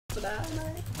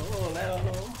Banana. Oh no.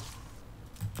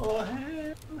 Oh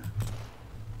hell.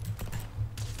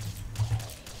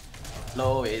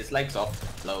 Blow his legs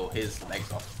off. Blow his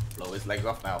legs off. Blow his legs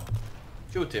off now.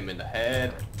 Shoot him in the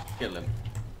head. Kill him.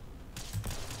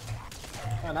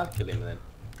 Why not kill him then?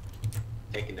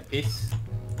 Taking the piss.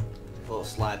 We'll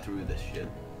slide through this shit.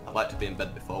 I'd like to be in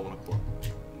bed before 1 o'clock.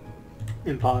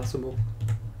 Impossible.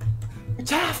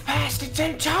 It's 1/2. It's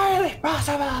entirely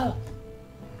possible.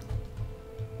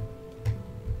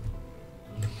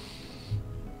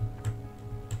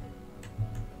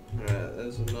 Right,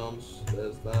 there's a nonce,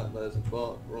 there's that, there's a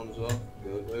bot, runs off,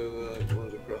 goes over,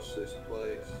 runs across this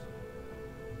place.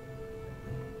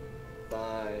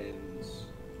 Finds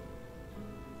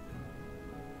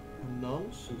a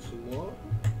nonce and some more.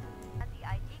 The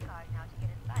ID card now to get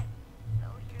inside. So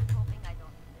here's hoping I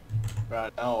don't miss it.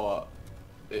 Right, now what?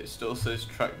 It still says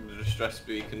track the distress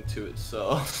beacon to its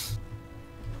source.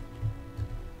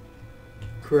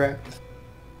 Correct.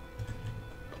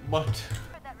 What?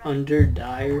 Under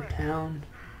Dire Town.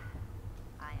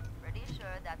 I am pretty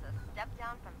sure that's a step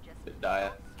down from just Bit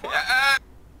dire. I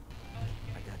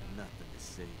got nothing to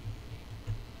say.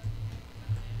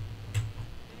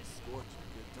 Scorch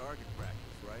good target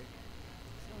practice, right?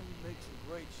 So you make some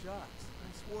great shots.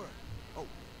 Nice work. Oh,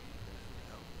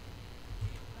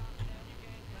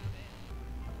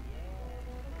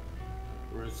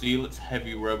 Zealot's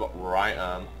heavy robot right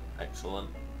arm. Excellent.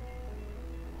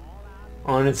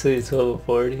 Honestly, it's level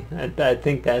 40. I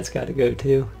think that's gotta go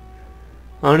too.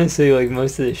 Honestly, like,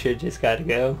 most of the shit just gotta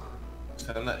go.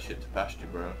 Send that shit to pasture,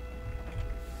 bro.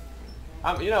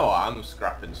 You know what? I'm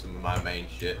scrapping some of my main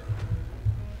shit.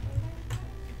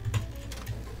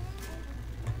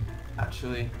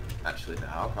 Actually,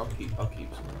 no. I'll keep some. I'll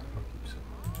keep some.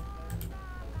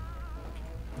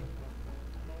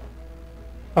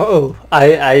 Oh,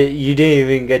 you didn't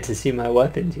even get to see my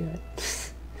weapons yet.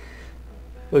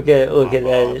 look at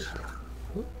that.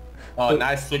 Oh,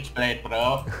 nice switchblade,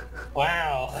 bro.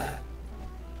 Wow.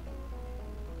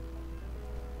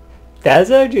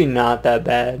 That's actually not that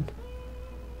bad.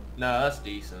 No, that's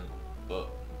decent, but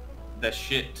they're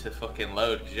shit to fucking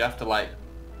load because you have to like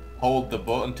hold the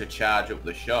button to charge up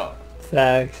the shot.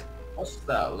 Facts. What's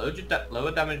that?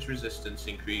 Lower damage resistance,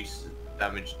 increase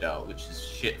damage dealt, which is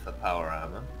shit for power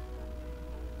armor.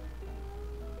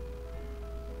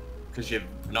 Because you've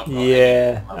not got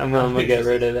Yeah, any I'm gonna get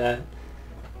rid of that.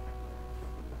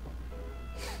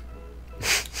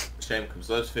 Shame, because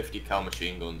those 50 cal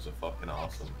machine guns are fucking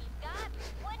awesome.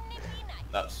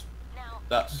 That's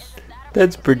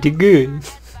pretty good.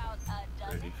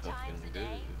 Pretty fucking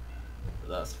good.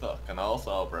 That's fucking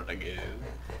also pretty good.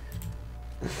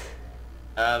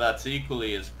 That's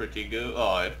equally as pretty good.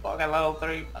 Oh, it's fucking level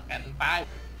 3, fucking 5.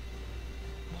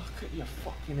 Look at your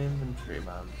fucking inventory,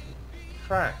 man.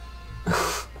 Crack.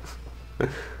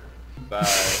 Bye.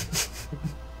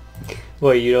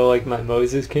 What, you don't like my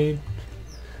Moses cane?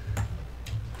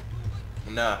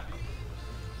 Nah.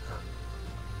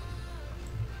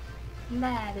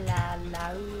 La la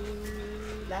la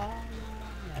la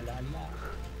la la.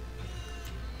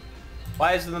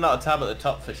 Why is there not a tab at the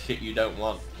top for shit you don't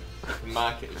want? You can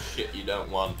mark it as shit you don't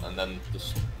want and then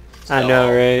just... I know,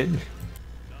 right?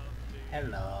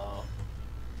 Hello.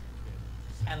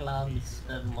 Hello,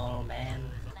 Mr. Mole Man.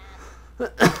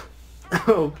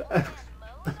 Oh,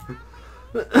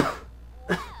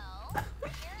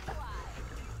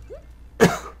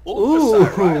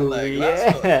 Ultrasonic right leg,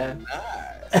 yeah.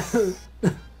 That's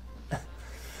fucking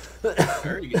nice.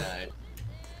 Very good.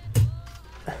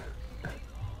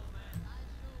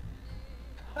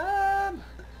 Yeah,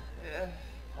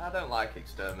 I don't like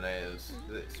exterminators.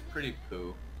 It's pretty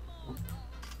poo.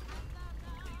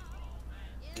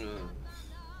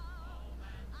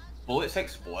 Bullets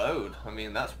explode. I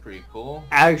mean, that's pretty cool.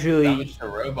 Actually, Damage to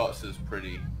robots is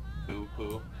pretty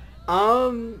poo.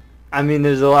 I mean,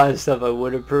 there's a lot of stuff I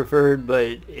would have preferred,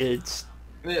 but it's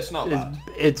not bad.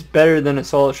 It's better than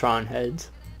Assaultron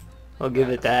heads. I'll give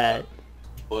it that.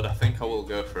 But I think I will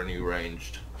go for a new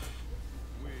ranged.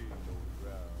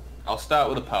 I'll start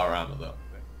with a power armor though.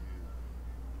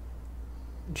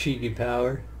 Cheeky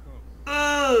power.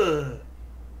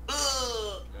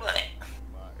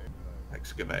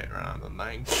 Excavate around the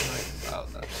 90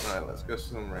 about that. Alright, let's go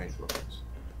some range weapons.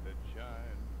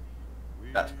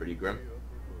 That's pretty grim.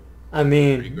 I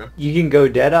mean, you can go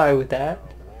Deadeye with that.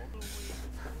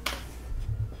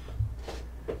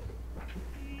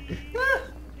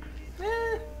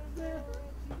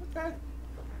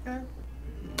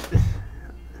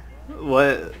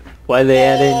 What? Why they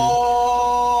adding?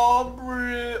 Oh,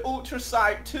 bro, Ultra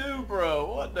Sight 2,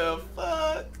 bro. What the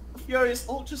fuck? Furious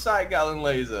Ultra Sight Gallon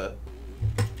Laser.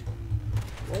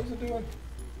 What was it doing?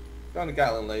 Got a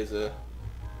Gatling laser.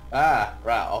 Ah,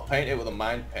 right. I'll paint it with a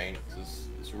mind paint because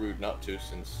it's rude not to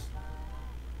since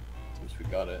we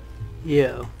got it.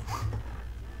 Yo.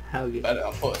 How good? Better,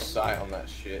 I'll put a sight on that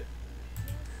shit.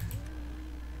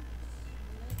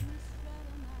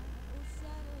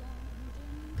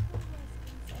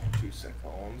 Two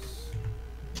seconds.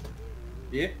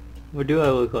 Yeah. What do I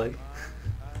look like?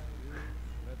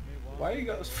 Why you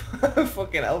got this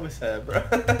fucking Elvis hair, bro?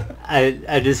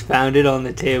 I just found it on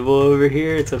the table over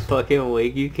here. It's a fucking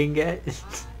wig you can get.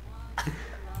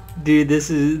 Dude, this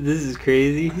is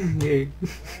crazy. Here.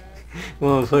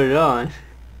 Wanna put it on?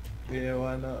 Yeah,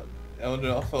 why not? I wonder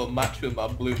if it'll match with my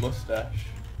blue mustache.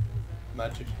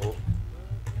 Magical.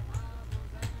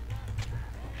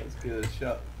 Let's give it a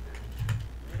shot.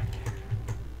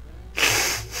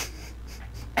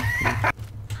 I'm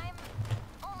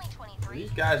only 23.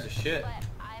 These guys are shit. but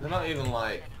I'm They're not even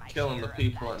like my killing the share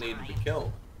people of that need to be crime.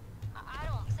 killed. I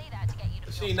don't say that to get you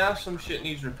to See, feel now sorry. some shit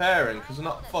needs repairing because they're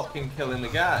not fucking killing the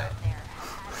guy. There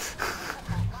has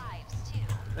difficult lives, too.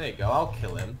 There you go, I'll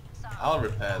kill him. Some I'll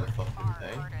repair the fucking far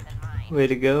thing. harder than mine. Way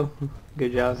to go.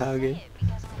 Good job, Howgate. Say it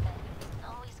because it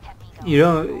always kept me going.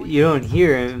 You don't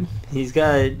hear him. He's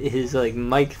got his like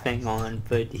mic thing on,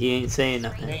 but he ain't saying He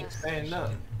nothing. ain't saying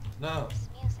nothing. No. This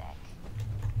music.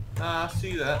 Nah, I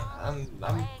see that. I'm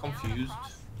Playing confused. out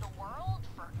across the world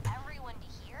for everyone to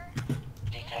hear.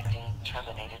 Detecting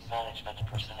terminated management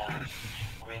personnel.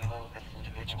 Remove this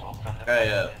individual from the Hey,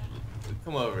 premises.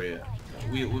 come over here.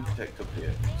 We'll protect up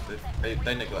here. They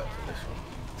neglected this one.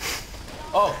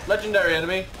 Oh, legendary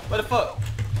enemy. What the fuck? I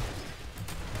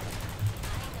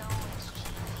know it's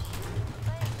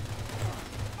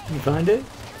cheesy, You find it?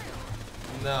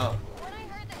 No. but when I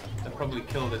heard that people They probably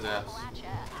killed his ass. Appalachia,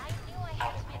 I knew I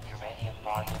had to Adequate uranium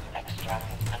volume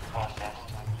extracted and processed.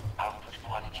 Output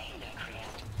quantity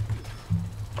increased.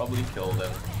 Probably killed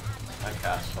him. Like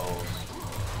assholes.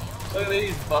 Look at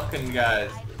these fucking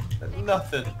guys. They're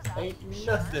nothing. Ain't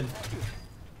nothing.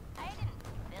 I didn't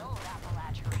build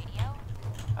Appalachia Radio.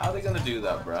 How are they gonna do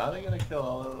that, bro? How are they gonna kill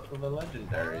all of the I want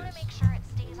legendaries? to make sure it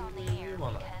stays on the air Come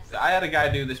on. because I had a guy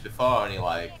do this before and he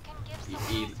like, it can give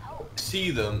someone he'd else hope.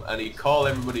 see them and he'd call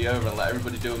everybody over and let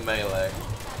everybody do a melee.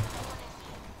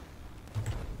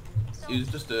 He was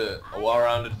just a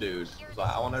well-rounded dude. He was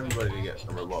like, I want everybody to get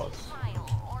some rewards. Smile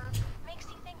or makes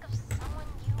you think of someone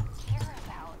you care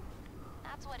about.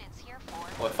 That's what it's here for.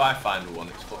 Well, if I find one,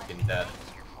 it's fucking dead.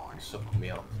 It's here for. It's sucking me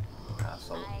off.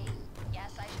 Asshole. I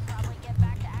guess I should probably get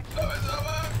back to action.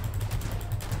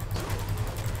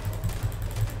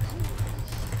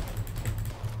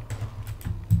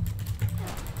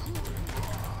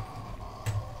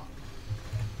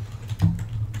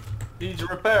 Needs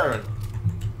repairing.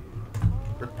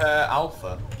 Repair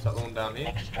Alpha. Is that the one down here?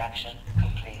 Extraction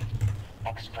complete.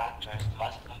 Extractors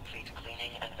must complete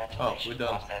cleaning and ventilation we're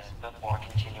done. process before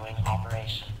continuing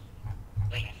operation.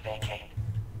 Please vacate.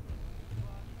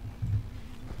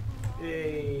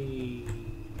 Yay.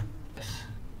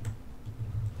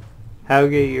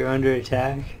 Howgate, you're under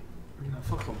attack. No,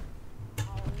 fuck him.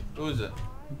 Who is it?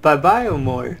 By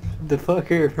Biomorph, the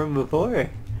fucker from before.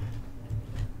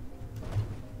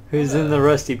 Who's in the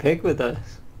rusty pick with us.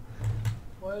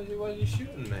 Why are you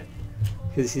shooting me?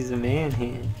 Because he's a man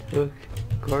hand. Look,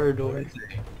 corridor. Does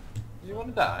he want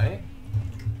to die?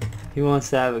 He wants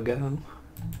to have a go.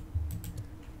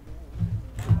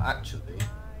 Actually,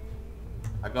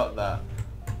 I got that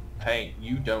paint.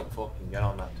 You don't fucking get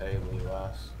on that table, you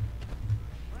ass.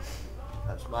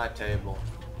 That's my table.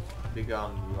 Be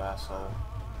gone, you asshole.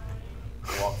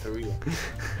 Walk through you.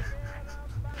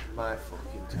 My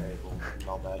fucking table,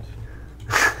 knobhead.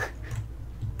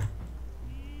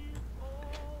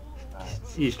 Right.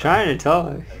 He's trying to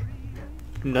talk.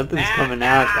 Nothing's coming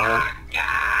out though.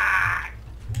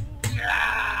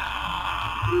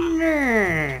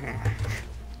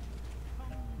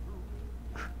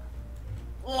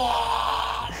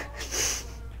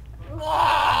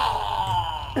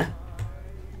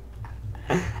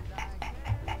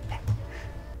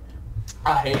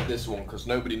 I hate this one because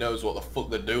nobody knows what the fuck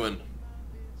they're doing.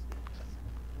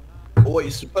 What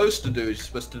you're supposed to do is you're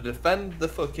supposed to defend the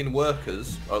fucking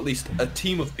workers, or at least a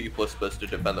team of people are supposed to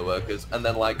defend the workers, and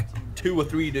then like 2 or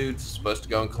 3 dudes are supposed to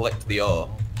go and collect the ore,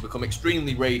 become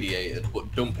extremely radiated,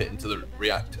 but dump it into the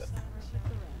reactor.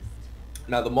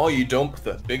 Now the more you dump,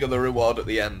 the bigger the reward at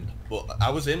the end. But I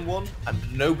was in one, and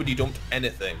nobody dumped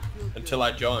anything until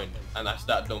I joined, and I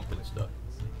started dumping stuff.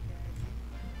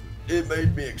 It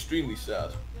made me extremely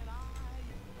sad.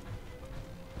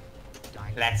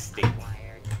 Plastic.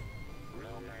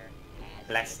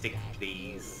 Plastic,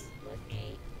 please. Put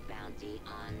a bounty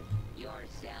on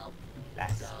yourself.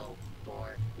 Plastic. So,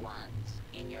 for once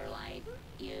in your life,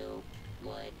 you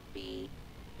would be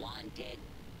wanted.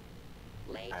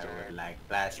 Later. I would like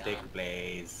plastic, Jump.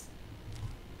 please.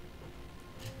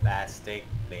 Plastic,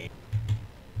 please.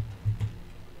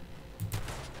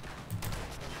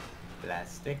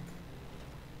 Plastic.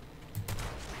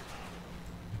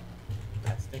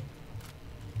 Plastic.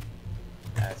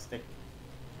 Plastic.